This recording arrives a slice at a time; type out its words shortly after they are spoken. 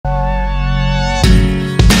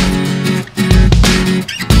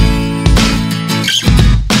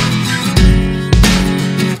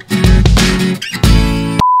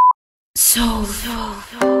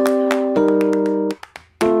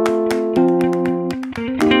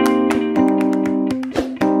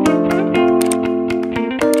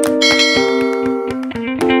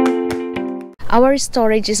our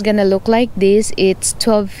storage is gonna look like this. It's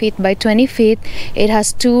 12 feet by 20 feet. It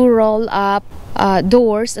has two roll-up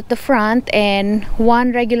doors at the front and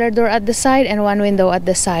one regular door at the side and one window at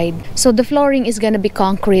the side. So the flooring is gonna be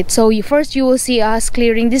concrete. So first you will see us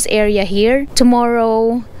clearing this area here.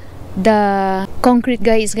 Tomorrow the concrete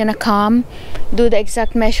guy is gonna come, do the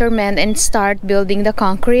exact measurement and start building the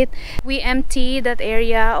concrete. We empty that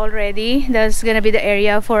area already. That's gonna be the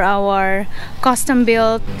area for our custom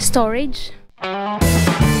built storage.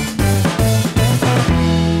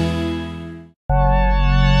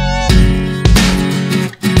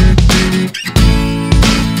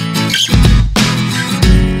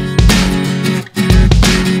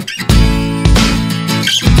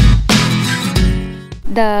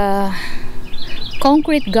 The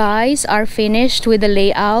concrete guys are finished with the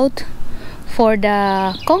layout for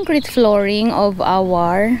the concrete flooring of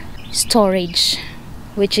our storage,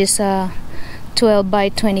 which is 12 by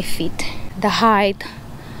 20 feet. The height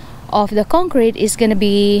of the concrete is gonna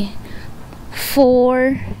be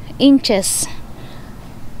 4 inches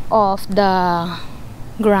off the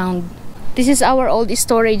ground. This is our old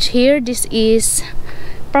storage here. This is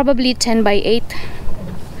probably 10 by 8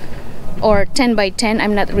 or 10 by 10,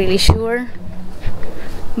 I'm not really sure,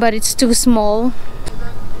 but it's too small.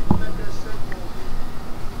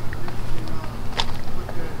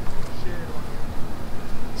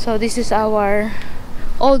 So this is our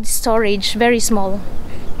old storage, very small,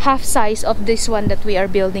 half size of this one that we are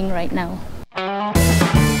building right now.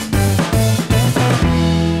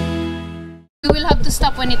 You will have to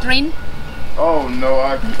stop when it rains? Oh no,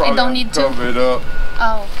 I probably don't need to cover it up.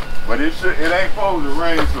 Oh. But it ain't supposed to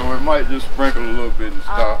rain, so it might just sprinkle a little bit and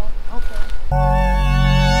stop. Oh, okay.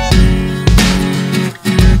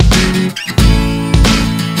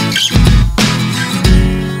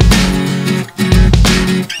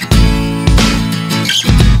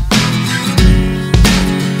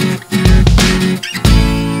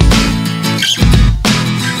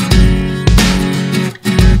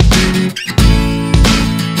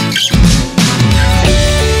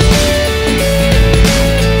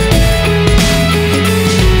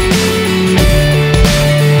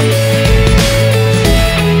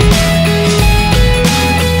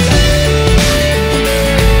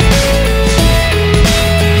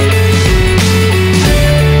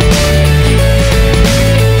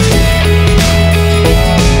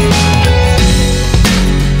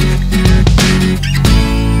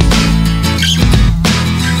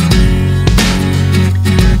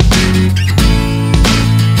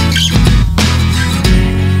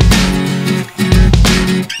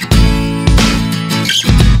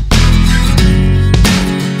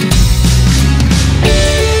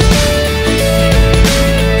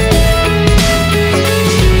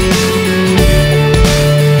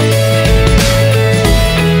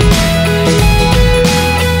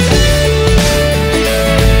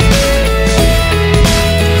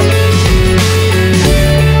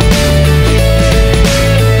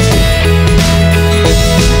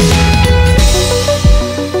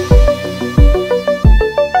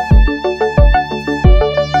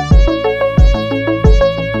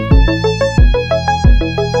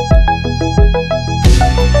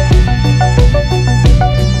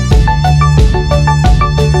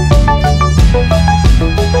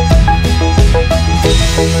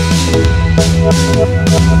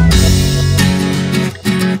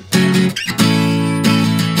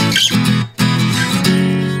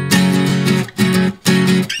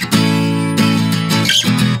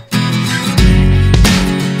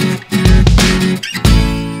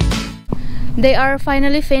 They are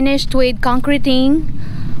finally finished with concreting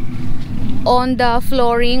on the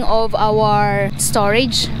flooring of our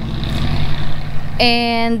storage,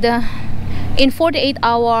 and in 48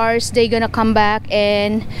 hours they're gonna come back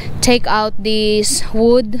and take out this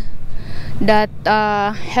wood that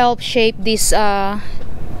help shape this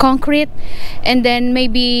concrete, and then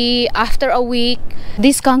maybe after a week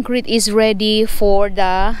this concrete is ready for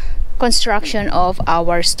the construction of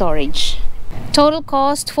our storage. Total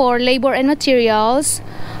cost for labor and materials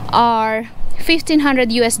are $1,500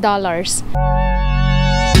 US.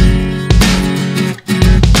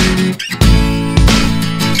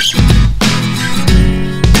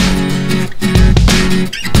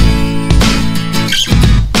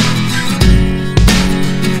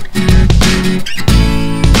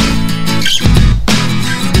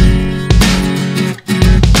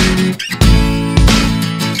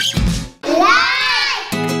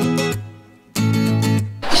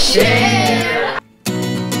 Share,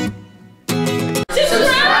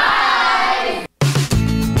 subscribe,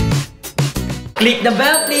 click the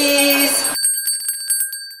bell please.